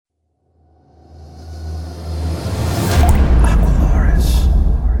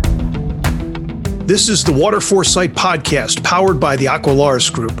This is the Water Foresight Podcast, powered by the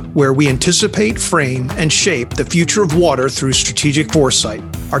Aqualaris Group, where we anticipate, frame, and shape the future of water through strategic foresight.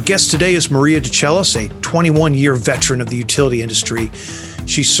 Our guest today is Maria DeChellis, a 21-year veteran of the utility industry.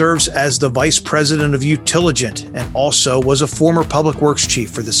 She serves as the Vice President of Utiligent and also was a former Public Works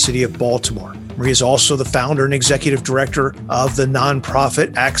Chief for the City of Baltimore. Maria is also the founder and executive director of the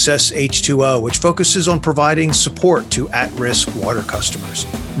nonprofit Access H2O, which focuses on providing support to at-risk water customers.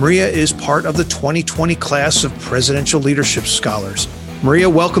 Maria is part of the 2020 class of Presidential Leadership Scholars. Maria,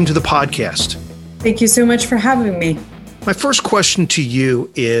 welcome to the podcast. Thank you so much for having me. My first question to you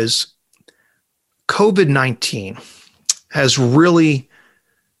is, COVID-19 has really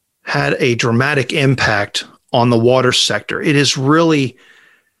had a dramatic impact on the water sector. It has really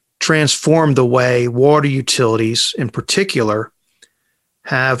transformed the way water utilities in particular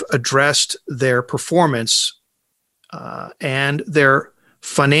have addressed their performance and their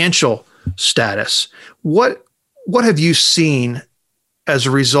financial status. What have you seen as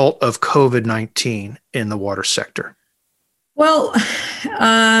a result of COVID-19 in the water sector? Well,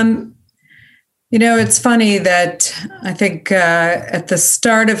 it's funny that I think at the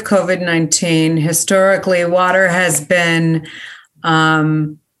start of COVID-19, historically, water has been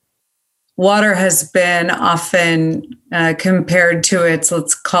often compared to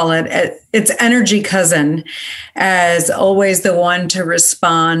its energy cousin as always the one to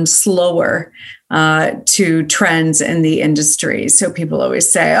respond slower to trends in the industry. So people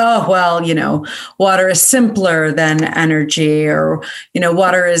always say, water is simpler than energy, or,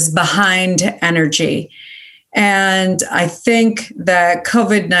 water is behind energy. And I think that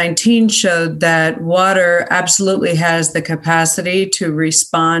COVID-19 showed that water absolutely has the capacity to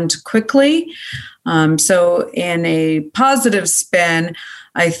respond quickly. So in a positive spin,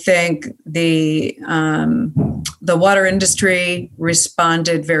 I think the water industry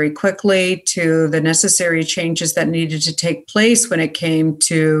responded very quickly to the necessary changes that needed to take place when it came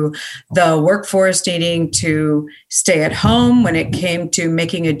to the workforce needing to stay at home, when it came to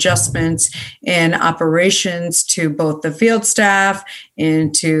making adjustments in operations to both the field staff,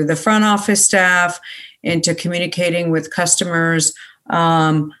 into the front office staff, into communicating with customers,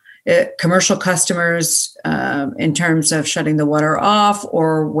 commercial customers, in terms of shutting the water off,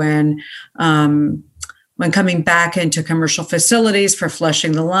 or when coming back into commercial facilities for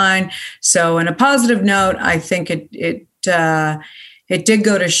flushing the line. So, in a positive note, I think it did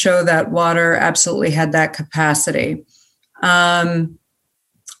go to show that water absolutely had that capacity. On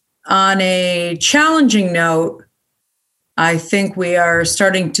a challenging note, I think we are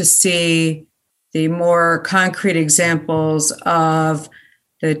starting to see the more concrete examples of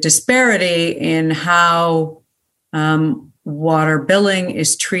the disparity in how water billing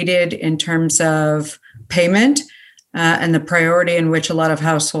is treated in terms of payment and the priority in which a lot of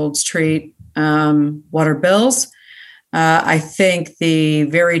households treat water bills. I think the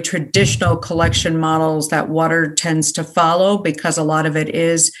very traditional collection models that water tends to follow, because a lot of it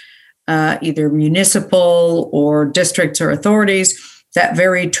is either municipal or districts or authorities, that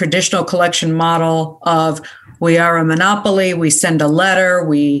very traditional collection model of we are a monopoly, we send a letter,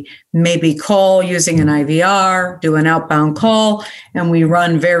 we maybe call using an IVR, do an outbound call, and we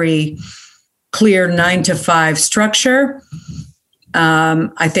run very clear 9-to-5 structure.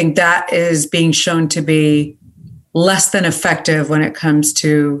 I think that is being shown to be less than effective when it comes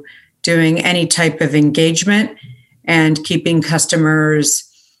to doing any type of engagement and keeping customers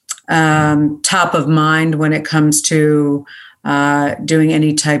top of mind when it comes to doing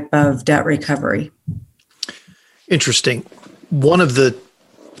any type of debt recovery. Interesting. One of the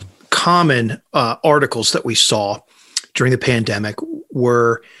common articles that we saw during the pandemic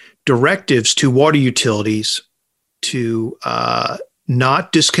were directives to water utilities to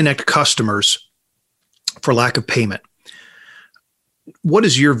not disconnect customers for lack of payment. What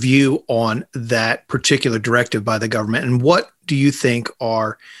is your view on that particular directive by the government, and what do you think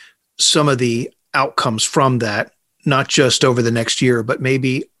are some of the outcomes from that, not just over the next year, but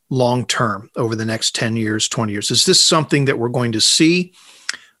maybe long-term over the next 10 years, 20 years? Is this something that we're going to see?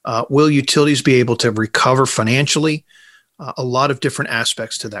 Will utilities be able to recover financially? A lot of different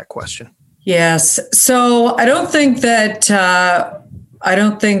aspects to that question. Yes. So I don't think that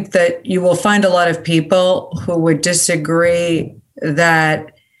you will find a lot of people who would disagree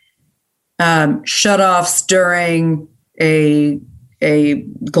that shutoffs during a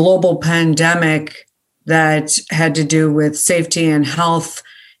global pandemic that had to do with safety and health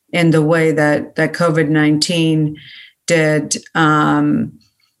in the way that COVID-19 did, that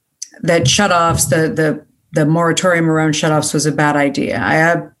shutoffs, the moratorium around shutoffs was a bad idea. I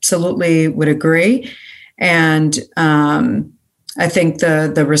absolutely would agree. And I think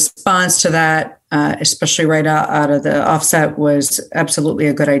the response to that especially right out of the offset, was absolutely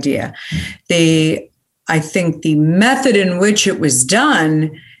a good idea. I think the method in which it was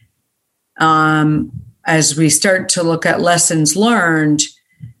done, as we start to look at lessons learned,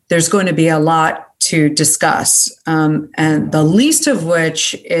 there's going to be a lot to discuss. And the least of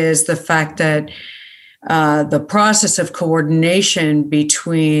which is the fact that the process of coordination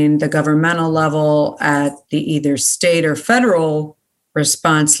between the governmental level at the either state or federal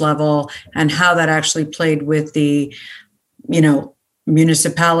response level, and how that actually played with the,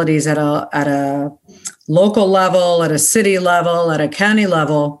 municipalities at a local level, at a city level, at a county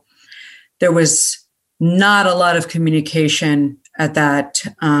level, there was not a lot of communication at that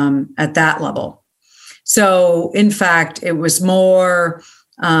level. So, in fact, it was more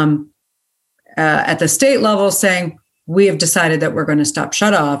at the state level saying, we have decided that we're going to stop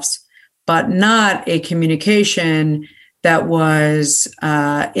shutoffs, but not a communication that was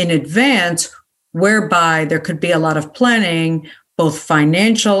in advance, whereby there could be a lot of planning, both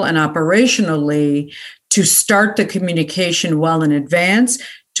financial and operationally, to start the communication well in advance,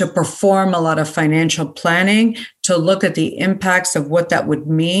 to perform a lot of financial planning, to look at the impacts of what that would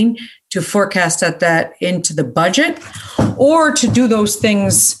mean, to forecast that into the budget, or to do those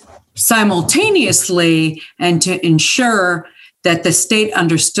things simultaneously and to ensure that the state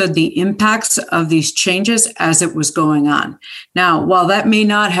understood the impacts of these changes as it was going on. Now, while that may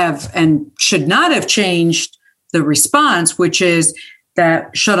not have and should not have changed the response, which is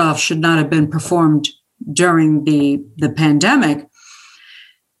that shutoff should not have been performed during the pandemic,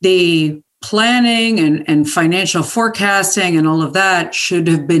 the planning and financial forecasting and all of that should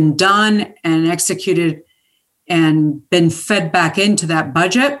have been done and executed and been fed back into that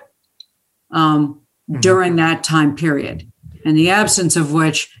budget during that time period. And the absence of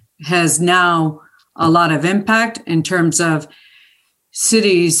which has now a lot of impact in terms of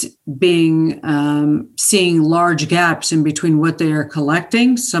cities being seeing large gaps in between what they are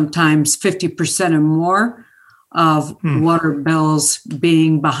collecting, sometimes 50% or more of water bills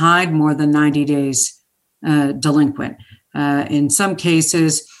being behind more than 90 days delinquent. In some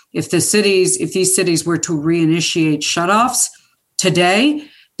cases, if these cities were to reinitiate shutoffs today,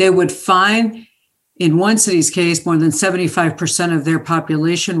 they would find, in one city's case, more than 75% of their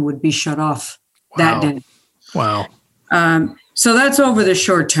population would be shut off that day. Wow. So that's over the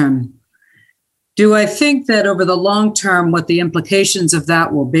short term. Do I think that over the long term, what the implications of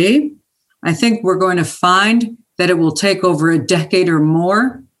that will be? I think we're going to find that it will take over a decade or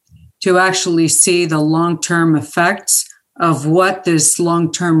more to actually see the long-term effects of what this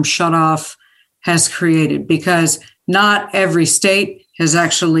long-term shutoff has created, because not every state has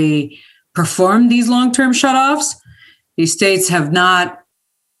actually performed these long-term shutoffs. These states have not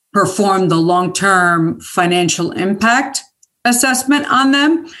performed the long-term financial impact assessment on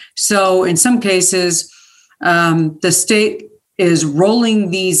them. So in some cases, the state is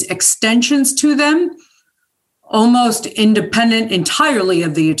rolling these extensions to them, almost independent entirely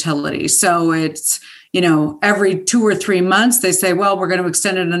of the utility. So it's, every 2 or 3 months, they say, well, we're going to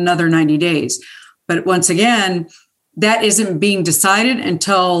extend it another 90 days. But once again, that isn't being decided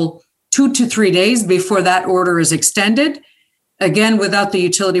until 2 to 3 days before that order is extended, again, without the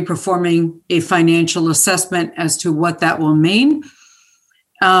utility performing a financial assessment as to what that will mean.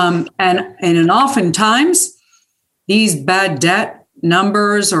 And oftentimes, these bad debt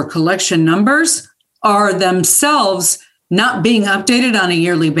numbers or collection numbers are themselves not being updated on a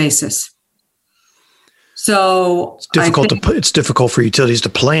yearly basis. So it's difficult for utilities to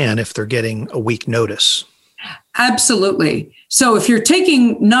plan if they're getting a week notice. Absolutely. So if you're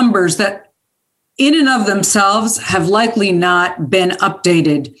taking numbers that in and of themselves have likely not been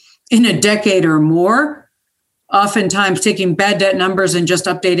updated in a decade or more, oftentimes taking bad debt numbers and just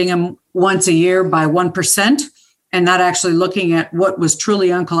updating them once a year by 1% and not actually looking at what was truly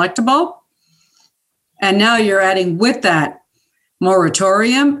uncollectible. And now you're adding with that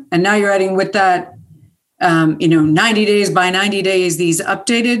moratorium, and now you're adding with that 90 days by 90 days, these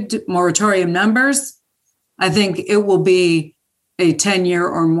updated moratorium numbers. I think it will be a 10-year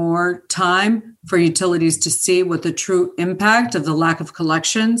or more time for utilities to see what the true impact of the lack of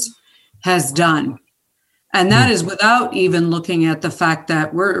collections has done. And that is without even looking at the fact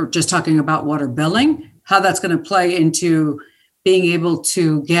that we're just talking about water billing, how that's going to play into being able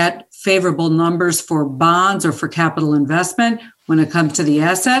to get favorable numbers for bonds or for capital investment when it comes to the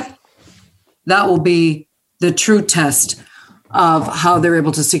asset. That will be the true test of how they're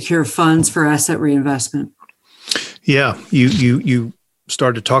able to secure funds for asset reinvestment. Yeah, you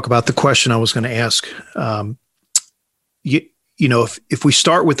started to talk about the question I was going to ask. If we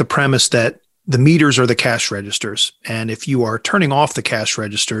start with the premise that the meters are the cash registers, and if you are turning off the cash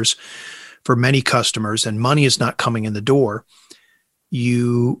registers for many customers and money is not coming in the door,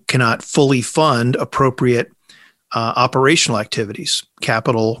 you cannot fully fund appropriate operational activities.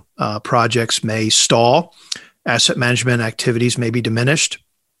 Capital projects may stall, asset management activities may be diminished,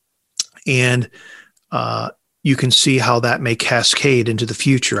 and you can see how that may cascade into the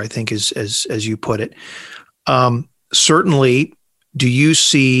future, I think, as you put it. Certainly, do you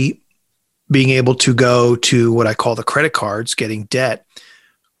see being able to go to what I call the credit cards, getting debt?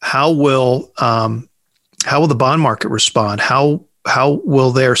 How will the bond market respond? How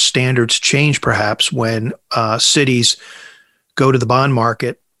will their standards change, perhaps, when cities go to the bond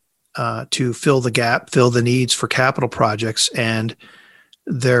market to fill the gap, fill the needs for capital projects, and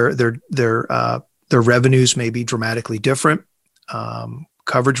their revenues may be dramatically different,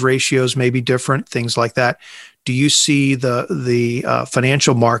 coverage ratios may be different, things like that. Do you see the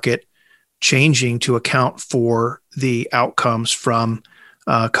financial market changing to account for the outcomes from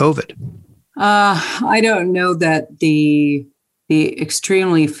COVID? I don't know that the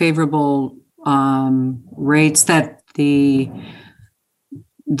extremely favorable rates that the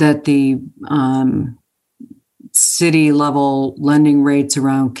city level lending rates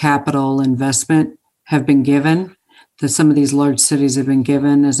around capital investment have been given, that some of these large cities have been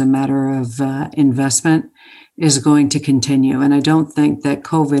given as a matter of investment, is going to continue. And I don't think that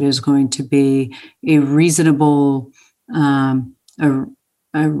COVID is going to be a reasonable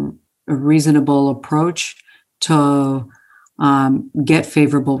reasonable approach to get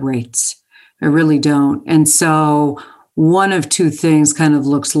favorable rates. I really don't. And so one of two things kind of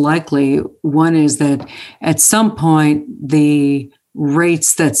looks likely. One is that at some point, the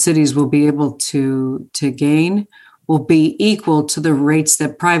rates that cities will be able to gain will be equal to the rates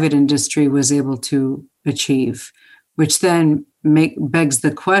that private industry was able to achieve, which then begs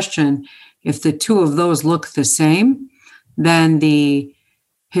the question, if the two of those look the same, then the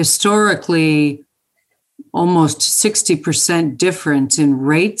historically almost 60% difference in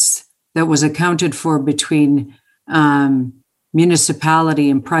rates that was accounted for between municipality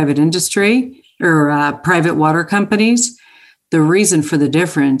and private industry or private water companies, the reason for the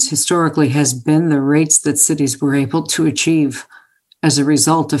difference historically has been the rates that cities were able to achieve as a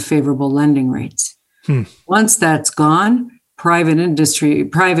result of favorable lending rates. Once that's gone,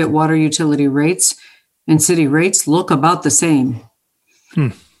 private water utility rates and city rates look about the same.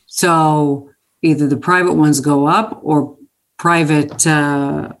 So either the private ones go up or private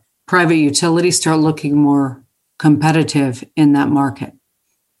utilities start looking more competitive in that market.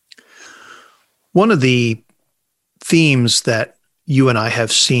 One of the themes that you and I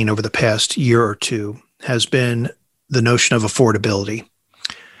have seen over the past year or two has been the notion of affordability.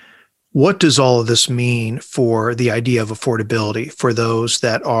 What does all of this mean for the idea of affordability for those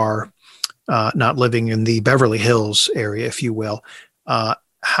that are not living in the Beverly Hills area, if you will?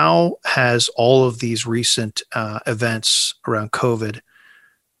 How has all of these recent events around COVID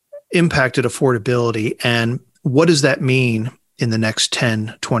impacted affordability, and what does that mean in the next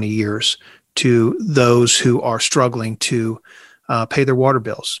 10, 20 years to those who are struggling to pay their water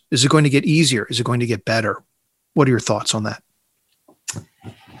bills? Is it going to get easier? Is it going to get better? What are your thoughts on that?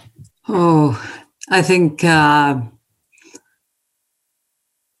 I think that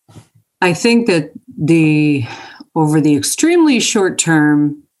over the extremely short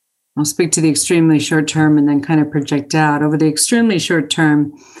term, I'll speak to the extremely short term and then kind of project out. Over the extremely short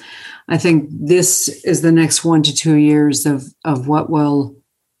term, I think this is the next 1 to 2 years of what will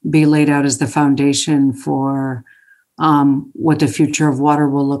be laid out as the foundation for what the future of water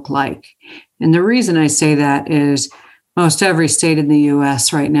will look like. And the reason I say that is most every state in the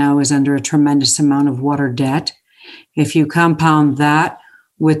U.S. right now is under a tremendous amount of water debt. If you compound that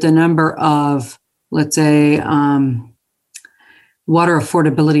with the number of, let's say, water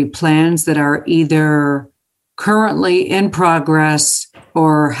affordability plans that are either currently in progress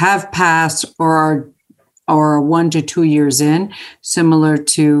or have passed or are 1 to 2 years in, similar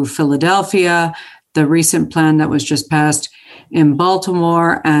to Philadelphia, the recent plan that was just passed in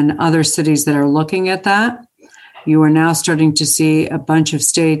Baltimore and other cities that are looking at that, you are now starting to see a bunch of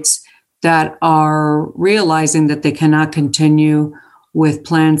states that are realizing that they cannot continue with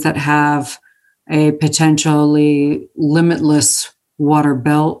plans that have a potentially limitless water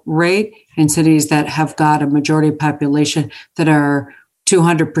bill rate in cities that have got a majority population that are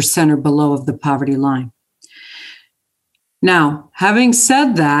 200% or below of the poverty line. Now, having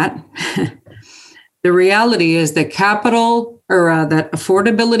said that, the reality is that that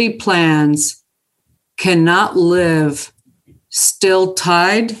affordability plans cannot live still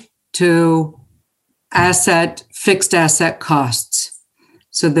tied to fixed asset costs.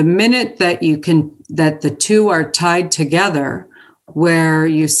 So the minute that the two are tied together, where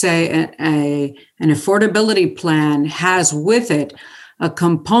you say an affordability plan has with it a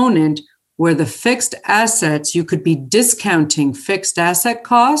component where the fixed assets, you could be discounting fixed asset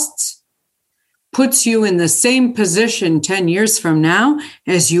costs, puts you in the same position 10 years from now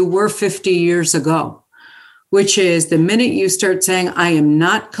as you were 50 years ago, which is the minute you start saying, I am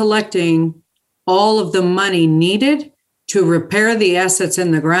not collecting all of the money needed to repair the assets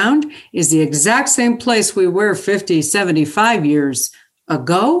in the ground, is the exact same place we were 50, 75 years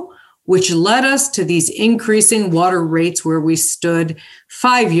ago, which led us to these increasing water rates where we stood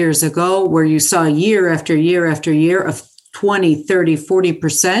 5 years ago, where you saw year after year after year of 20, 30,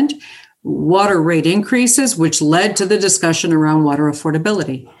 40% water rate increases, which led to the discussion around water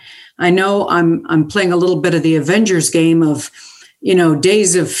affordability. I know I'm playing a little bit of the Avengers game of,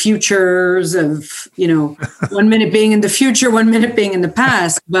 days of futures of, 1 minute being in the future, 1 minute being in the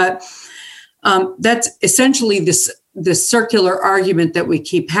past. But that's essentially this circular argument that we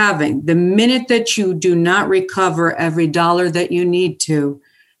keep having. The minute that you do not recover every dollar that you need to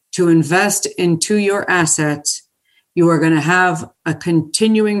invest into your assets, you are going to have a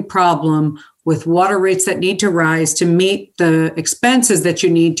continuing problem with water rates that need to rise to meet the expenses that you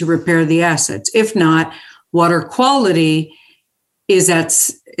need to repair the assets. If not, water quality is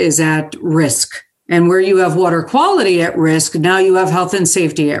at risk. And where you have water quality at risk, now you have health and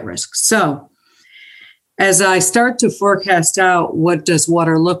safety at risk. So as I start to forecast out what does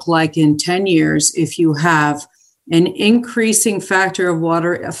water look like in 10 years, if you have an increasing factor of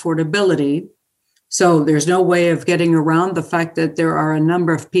water affordability, so there's no way of getting around the fact that there are a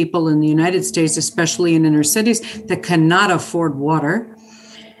number of people in the United States, especially in inner cities, that cannot afford water.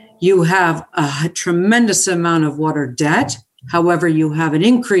 You have a tremendous amount of water debt. However, you have an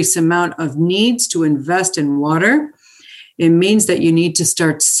increased amount of needs to invest in water. It means that you need to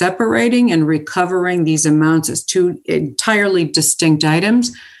start separating and recovering these amounts as two entirely distinct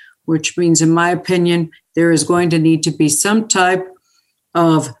items, which means, in my opinion, there is going to need to be some type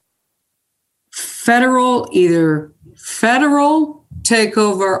of federal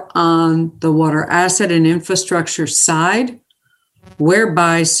takeover on the water asset and infrastructure side,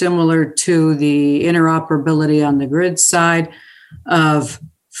 whereby, similar to the interoperability on the grid side, of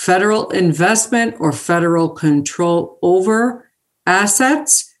federal investment or federal control over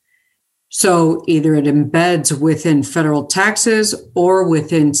assets. So either it embeds within federal taxes or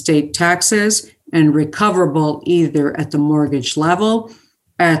within state taxes and recoverable either at the mortgage level,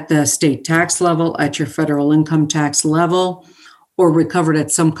 at the state tax level, at your federal income tax level, or recovered at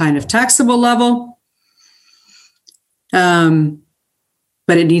some kind of taxable level.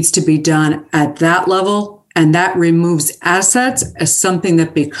 But it needs to be done at that level, and that removes assets as something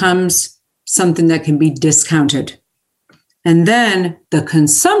that becomes something that can be discounted. And then the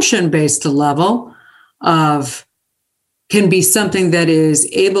consumption-based level can be something that is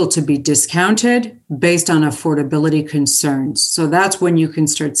able to be discounted based on affordability concerns. So that's when you can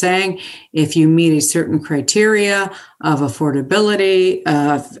start saying, if you meet a certain criteria of affordability,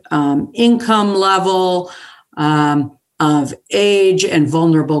 of income level, of age and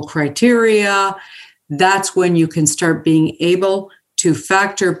vulnerable criteria, that's when you can start being able to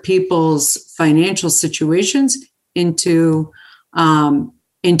factor people's financial situations into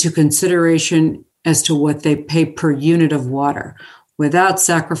consideration as to what they pay per unit of water without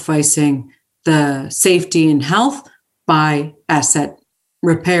sacrificing the safety and health by asset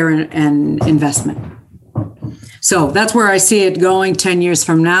repair and investment. So that's where I see it going 10 years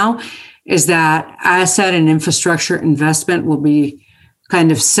from now, is that asset and infrastructure investment will be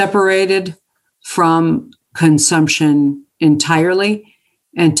kind of separated from consumption entirely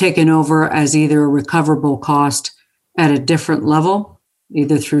and taken over as either a recoverable cost at a different level,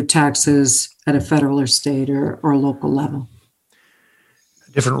 either through taxes at a federal or state or local level.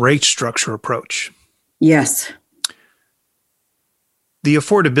 A different rate structure approach. Yes. The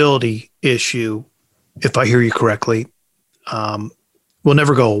affordability issue, if I hear you correctly, will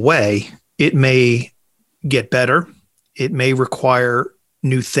never go away. It may get better. It may require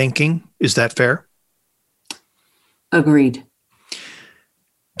new thinking. Is that fair? Agreed.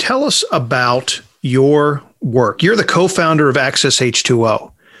 Tell us about your work. You're the co-founder of Access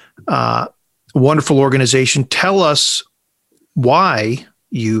H2O, a wonderful organization. Tell us why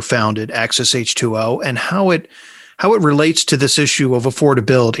you founded Access H2O and how it relates to this issue of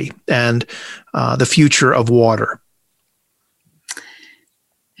affordability and the future of water.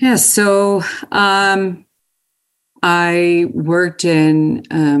 Yeah, so I worked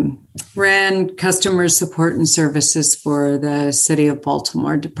ran customer support and services for the City of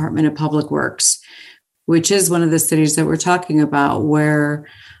Baltimore Department of Public Works, which is one of the cities that we're talking about, where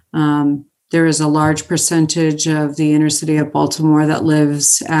there is a large percentage of the inner city of Baltimore that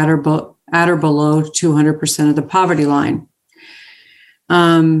lives at or below 200% of the poverty line.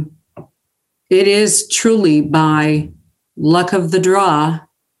 It is truly by luck of the draw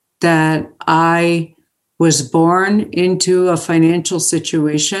that I was born into a financial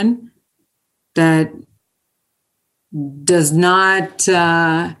situation that does not,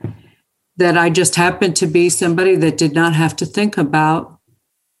 that I just happened to be somebody that did not have to think about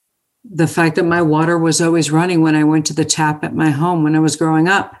the fact that my water was always running when I went to the tap at my home when I was growing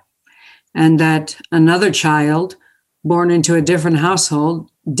up, and that another child born into a different household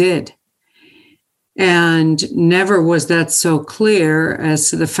did. And never was that so clear as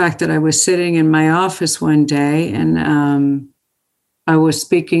to the fact that I was sitting in my office one day and I was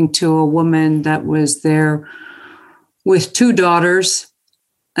speaking to a woman that was there with 2 daughters,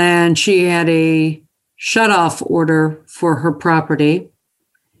 and she had a shutoff order for her property.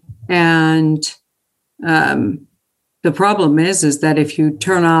 And the problem is that if you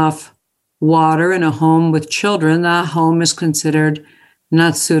turn off water in a home with children, that home is considered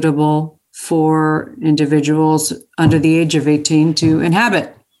not suitable for individuals under the age of 18 to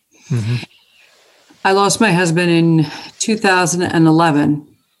inhabit. Mm-hmm. I lost my husband in 2011,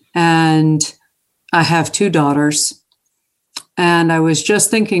 and I have 2 daughters. And I was just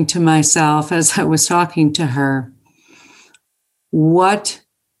thinking to myself as I was talking to her, what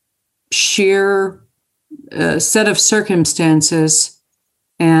sheer set of circumstances,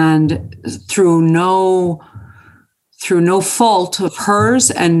 and through no fault of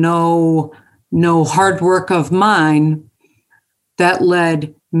hers and no hard work of mine, that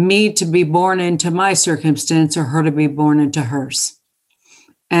led me to be born into my circumstance or her to be born into hers.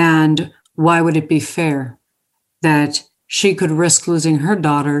 And why would it be fair that she could risk losing her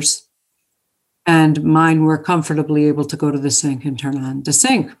daughters and mine were comfortably able to go to the sink and turn on the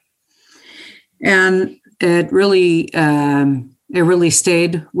sink? And it really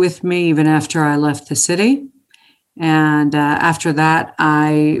stayed with me even after I left the city. And after that,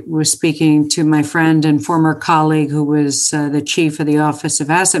 I was speaking to my friend and former colleague who was the chief of the Office of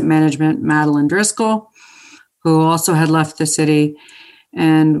Asset Management, Madeline Driscoll, who also had left the city.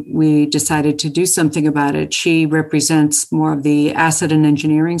 And we decided to do something about it. She represents more of the asset and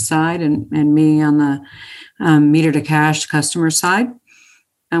engineering side and me on the meter to cash customer side.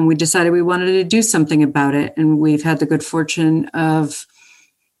 And we decided we wanted to do something about it. And we've had the good fortune of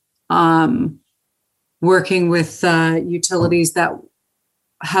working with utilities that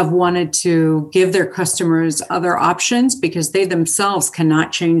have wanted to give their customers other options because they themselves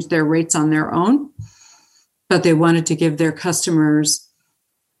cannot change their rates on their own. But they wanted to give their customers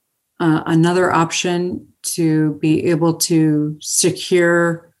another option to be able to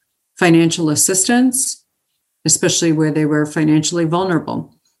secure financial assistance, especially where they were financially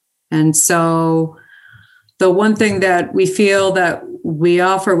vulnerable. And so the one thing that we feel that we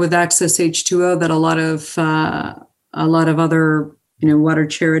offer with Access H2O that a lot of other water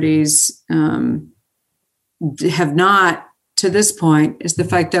charities have not to this point is the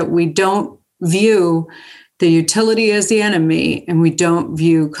fact that we don't view the utility as the enemy, and we don't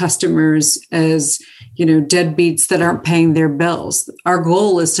view customers as deadbeats that aren't paying their bills. Our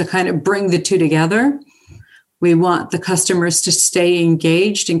goal is to kind of bring the two together. We want the customers to stay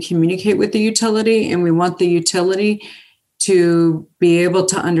engaged and communicate with the utility, and we want the utility to be able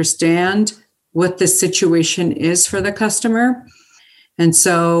to understand what the situation is for the customer. And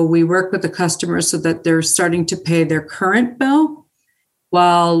so we work with the customer so that they're starting to pay their current bill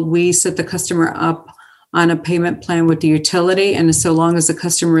while we set the customer up on a payment plan with the utility. And so long as the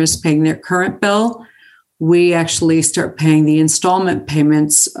customer is paying their current bill, we actually start paying the installment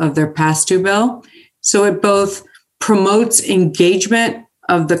payments of their past due bill. So it both promotes engagement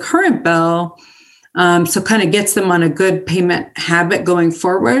of the current bill, so kind of gets them on a good payment habit going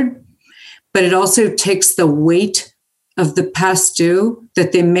forward, but it also takes the weight of the past due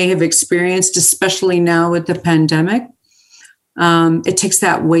that they may have experienced, especially now with the pandemic. It takes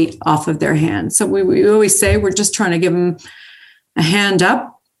that weight off of their hands. So we always say we're just trying to give them a hand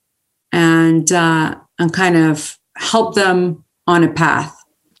up and kind of help them on a path.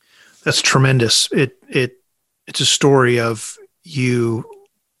 That's tremendous. It's a story of you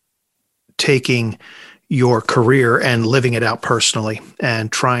taking your career and living it out personally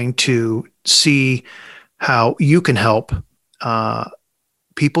and trying to see how you can help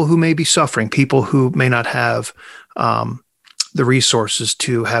people who may be suffering, people who may not have the resources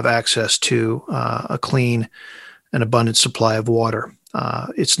to have access to a clean and abundant supply of water.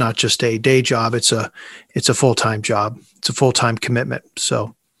 It's not just a day job. It's a full-time job. It's a full-time commitment.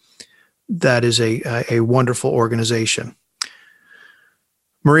 So that is a wonderful organization.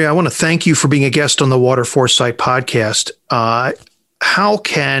 Maria, I want to thank you for being a guest on the Water Foresight Podcast. How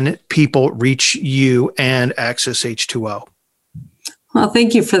can people reach you and Access H2O? Well,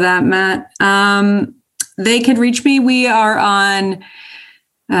 thank you for that, Matt. They could reach me. We are on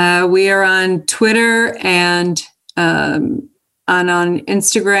Twitter and on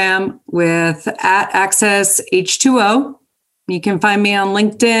Instagram with @AccessH2O. You can find me on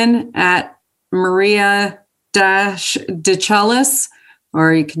LinkedIn at Maria DeChellis,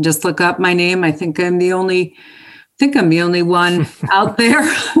 or you can just look up my name. I think I'm the only one out there.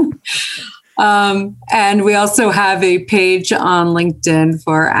 And we also have a page on LinkedIn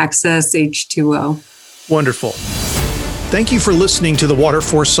for Access H2O. Wonderful. Thank you for listening to the Water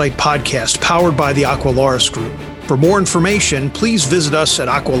Foresight Podcast, powered by the Aqualaris Group. For more information, please visit us at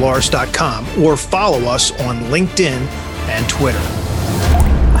aqualaris.com or follow us on LinkedIn and Twitter.